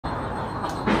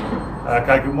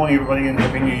Okay, good morning everybody and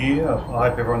Happy New Year. I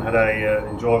hope everyone had a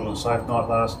enjoyable and safe night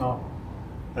last night.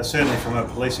 Certainly from a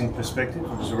policing perspective, it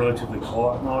was a relatively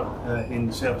quiet night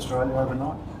in South Australia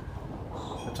overnight.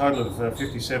 A total of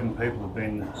 57 people have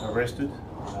been arrested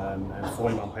and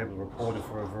 41 people reported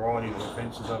for a variety of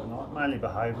offences overnight, mainly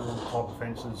behavioural type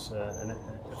offences and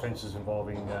offences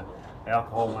involving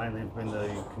alcohol mainly have been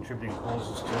the contributing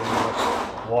causes to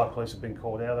why police have been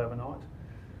called out overnight.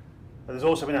 There's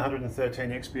also been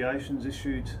 113 expiations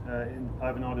issued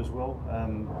overnight as well.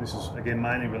 This is again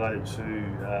mainly related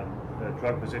to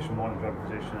drug possession, minor drug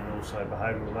possession and also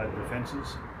behaviour related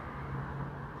offences.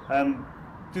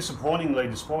 Disappointingly,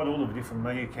 despite all of the different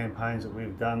media campaigns that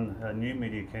we've done, new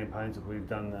media campaigns that we've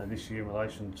done this year in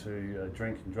relation to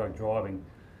drink and drug driving,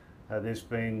 there's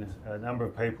been a number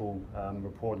of people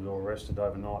reported or arrested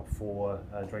overnight for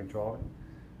drink driving.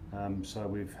 So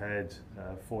we've had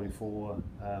 44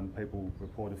 people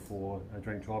reported for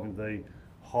drink driving. The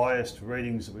highest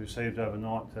readings that we received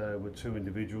overnight were two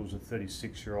individuals, a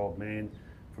 36-year-old man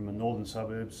from the northern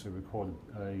suburbs who recorded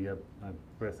a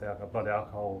blood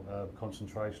alcohol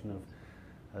concentration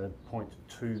of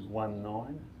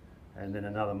 0.219, and then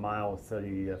another male, a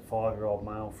 35-year-old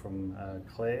male from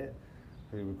Clare,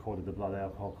 who recorded the blood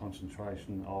alcohol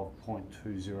concentration of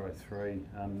 0.203.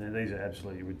 Now these are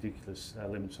absolutely ridiculous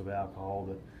limits of alcohol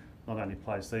that not only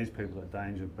place these people at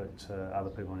danger, but other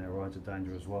people on our roads at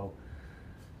danger as well.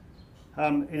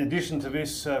 In addition to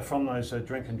this, from those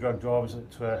drink and drug drivers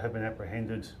that have been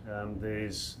apprehended,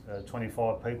 there's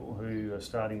 25 people who are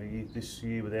starting this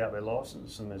year without their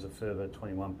licence, and there's a further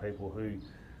 21 people who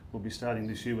will be starting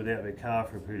this year without their car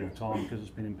for a period of time because it's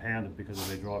been impounded because of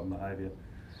their driving behaviour.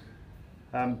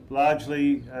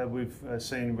 Largely, we've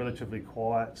seen relatively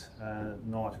quiet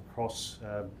night across,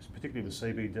 particularly the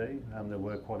CBD. There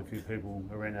were quite a few people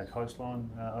around our coastline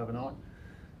overnight,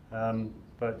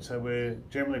 but we're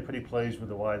generally pretty pleased with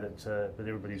the way that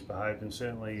everybody's behaved, and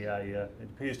certainly it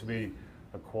appears to be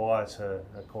a quieter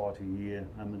year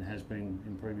than it has been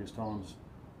in previous times.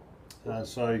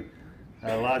 Largely,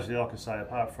 like I say,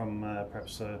 apart from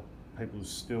perhaps people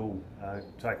still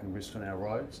taking risks on our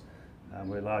roads,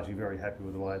 we're largely very happy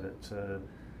with the way that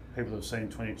people have seen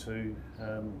 2022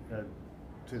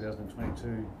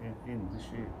 in this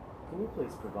year. Can you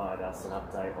please provide us an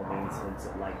update on the incidents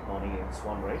at Lake Bonnie and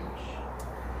Swan Reach?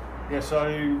 Yeah, so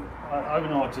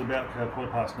overnight at about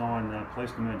 9:15,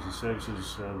 police and emergency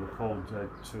services were called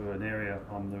to an area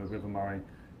on the River Murray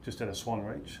just out of Swan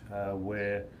Reach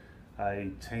where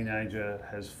a teenager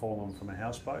has fallen from a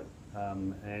houseboat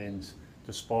and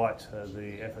despite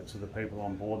the efforts of the people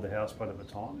on board the houseboat at the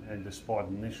time, and despite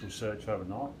an initial search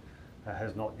overnight,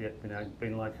 has not yet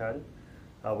been located.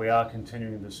 We are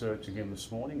continuing the search again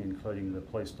this morning, including the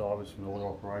police divers from the Water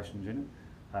Operations Unit,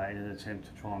 in an attempt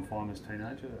to try and find this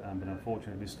teenager, but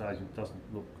unfortunately at this stage it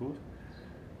doesn't look good.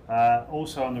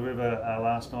 Also on the river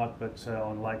last night, but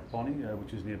on Lake Bonnie,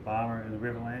 which is near Barmer in the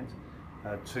Riverland,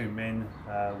 two men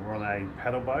were on a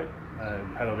paddle boat,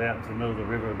 paddled out into the middle of the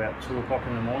river about 2 o'clock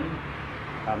in the morning.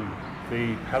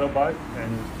 The paddle boat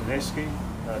and an esky,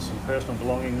 some personal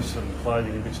belongings, some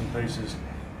clothing and bits and pieces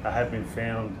have been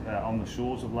found on the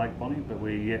shores of Lake Bonnie, but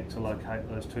we're yet to locate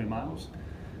those two males.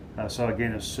 So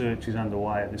again, a search is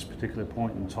underway at this particular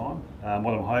point in time.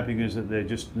 What I'm hoping is that they're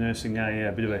just nursing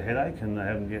a bit of a headache and they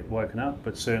haven't yet woken up,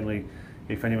 but certainly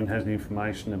if anyone has any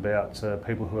information about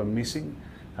people who are missing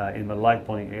in the Lake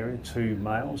Bonnie area, two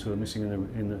males who are missing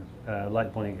in the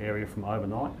Lake Bonnie area from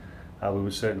overnight, we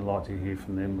would certainly like to hear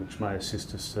from them, which may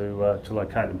assist us to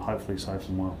locate them hopefully safe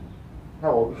and well. How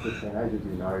old is the teenager, do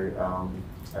you know,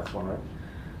 at Swan Reach?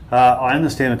 I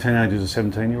understand the teenager is a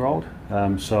 17-year-old,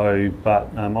 but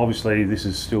obviously this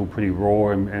is still pretty raw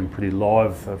and pretty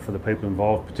live for the people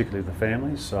involved, particularly the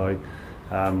families. So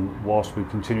whilst we're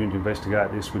continuing to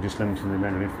investigate this, we're just limiting the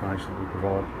amount of information that we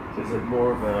provide. So is it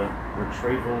more of a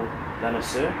retrieval than a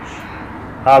search?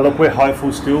 Look, we're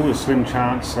hopeful still, there's a slim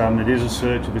chance it is a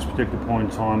search at this particular point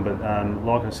in time, but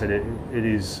like I said, it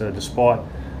is, despite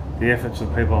the efforts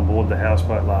of people on board the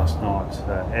houseboat last night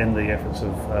and the efforts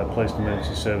of police and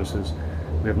emergency services,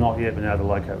 we have not yet been able to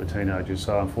locate the teenagers,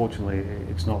 so unfortunately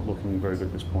it's not looking very good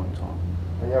at this point in time.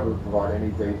 Are you able to provide any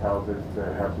details as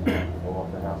to how she came to fall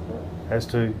off the houseboat? As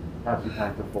to? How she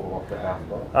came to fall off the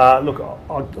houseboat? Look,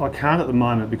 I can't at the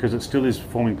moment because it still is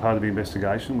forming part of the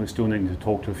investigation. We're still needing to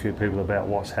talk to a few people about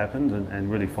what's happened and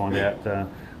really find out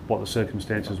what the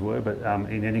circumstances were, but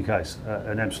in any case,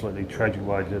 an absolutely tragic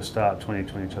way to start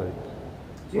 2022.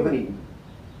 Do you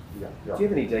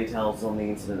have any details on the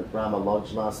incident at Brahma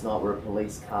Lodge last night where a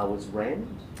police car was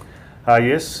rammed?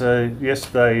 Yes,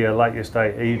 yesterday, late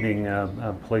yesterday evening,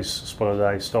 police spotted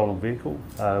a stolen vehicle,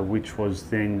 which was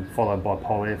then followed by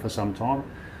Pol-Air for some time.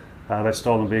 That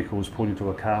stolen vehicle was pulled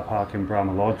into a car park in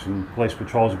Brahma Lodge, and police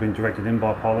patrols have been directed in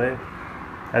by Pol-Air.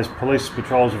 As police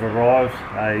patrols have arrived,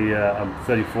 a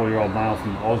 34-year-old male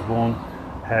from Osborne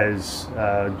has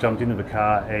jumped into the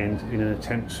car and, in an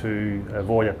attempt to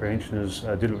avoid apprehension, has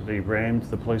deliberately rammed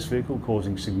the police vehicle,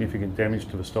 causing significant damage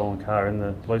to the stolen car and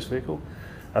the police vehicle.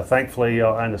 Thankfully,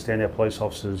 I understand our police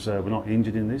officers were not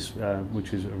injured in this,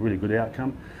 which is a really good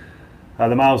outcome.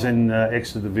 The male's then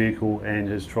exited the vehicle and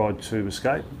has tried to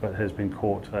escape, but has been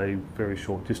caught a very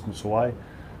short distance away.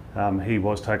 He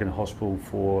was taken to hospital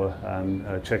for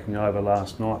checking over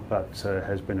last night, but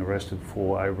has been arrested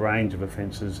for a range of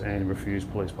offences and refused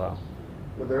police bail.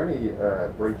 Were there any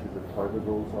breaches of COVID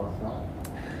rules last night?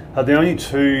 The only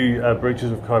two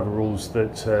breaches of COVID rules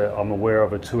that I'm aware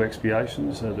of are two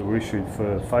expiations that were issued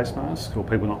for face masks, or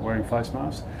people not wearing face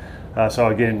masks. So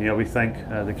again, we thank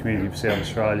the community of South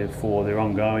Australia for their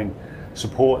ongoing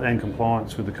support and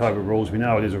compliance with the COVID rules. We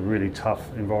know it is a really tough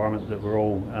environment that we're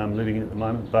all living in at the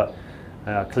moment, but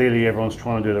clearly everyone's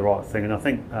trying to do the right thing. And I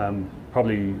think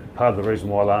probably part of the reason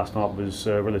why last night was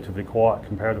relatively quiet,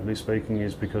 comparatively speaking,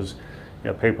 is because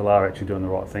people are actually doing the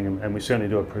right thing, and we certainly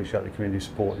do appreciate the community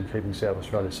support in keeping South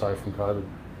Australia safe from COVID.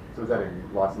 So is that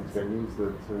in licensed venues,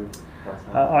 the two face masks?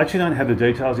 I actually don't have the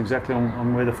details exactly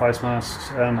on where the face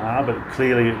masks are, but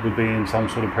clearly it would be in some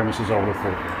sort of premises, I would have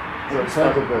thought. So in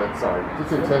terms of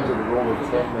just in terms of the rule of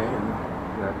 10 then,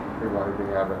 and people only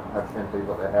being able to have 10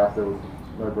 people at their house, there was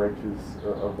no breaches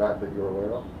of that you're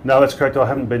aware of? No, that's correct. I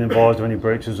haven't been advised of any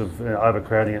breaches of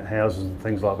overcrowding at houses and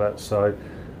things like that. So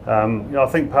I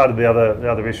think part of the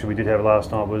other issue we did have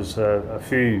last night was a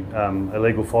few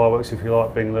illegal fireworks, if you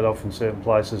like, being let off in certain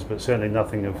places, but certainly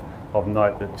nothing of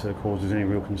note that causes any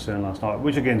real concern last night,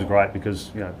 which again is great because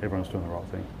everyone's doing the right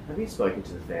thing. Have you spoken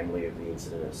to the family of the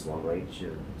incident at Swan Reach?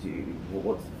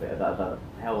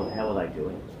 How are they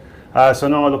doing? So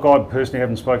no, look, I personally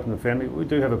haven't spoken to the family. We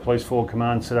do have a police forward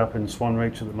command set up in Swan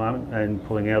Reach at the moment and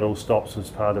pulling out all stops as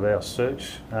part of our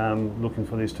search, looking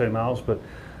for these two males. But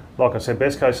like I said,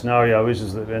 best case scenario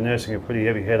is that they're nursing a pretty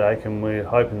heavy headache, and we're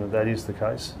hoping that is the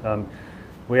case.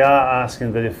 We are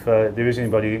asking that if there is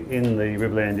anybody in the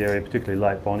Riverland area, particularly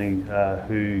Lake Bonnie,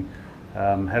 who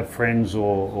have friends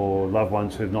or loved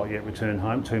ones who have not yet returned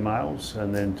home, two males,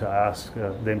 and then to ask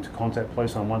them to contact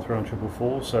police on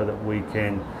 13144 so that we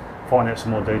can find out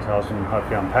some more details and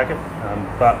hopefully unpack it.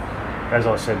 But as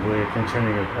I said, we're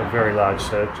continuing a very large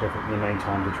search effort in the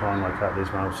meantime to try and locate these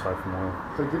males safe and well.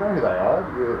 So do you know who they are?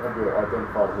 Have you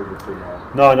identified who the two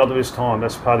are? No, not at this time.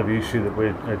 That's part of the issue that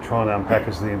we're trying to unpack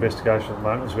as the investigation at the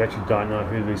moment, is we actually don't know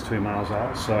who these two males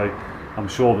are. So I'm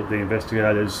sure that the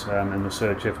investigators and the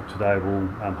search effort today will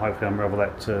hopefully unravel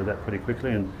that pretty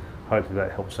quickly, and hopefully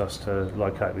that helps us to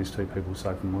locate these two people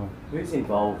safe and well. Who's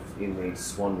involved in the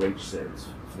Swan Reach search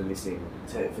for the missing,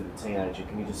 for the teenager?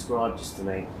 Can you describe just to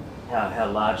me how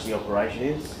large the operation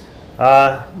is?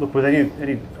 Look, with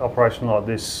any operation like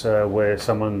this where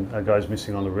someone goes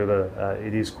missing on the river,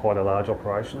 it is quite a large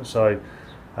operation. So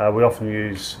we often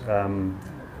use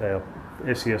our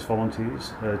SES volunteers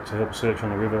to help search on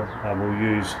the river.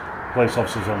 We'll use police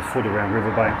officers on foot around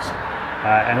riverbanks.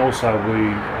 And also we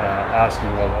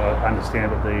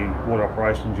understand that the water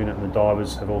operations unit and the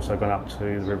divers have also gone up to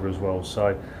the river as well.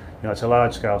 So it's a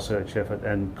large scale search effort,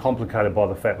 and complicated by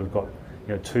the fact we've got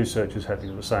two searches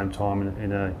happening at the same time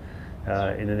in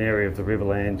an area of the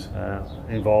Riverland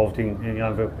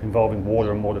involving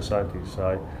water and water safety.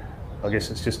 So I guess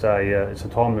it's just it's a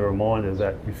timely reminder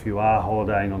that if you are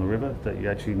holidaying on the river, that you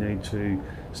actually need to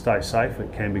stay safe.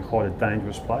 It can be quite a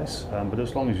dangerous place, but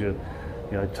as long as you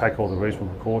take all the reasonable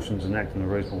precautions and act in a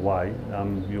reasonable way,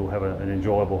 you'll have an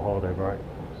enjoyable holiday break.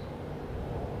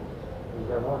 Thank you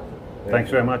very much.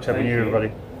 Thanks very much. Happy New Year,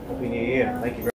 everybody. Happy New Year. Thank you very much.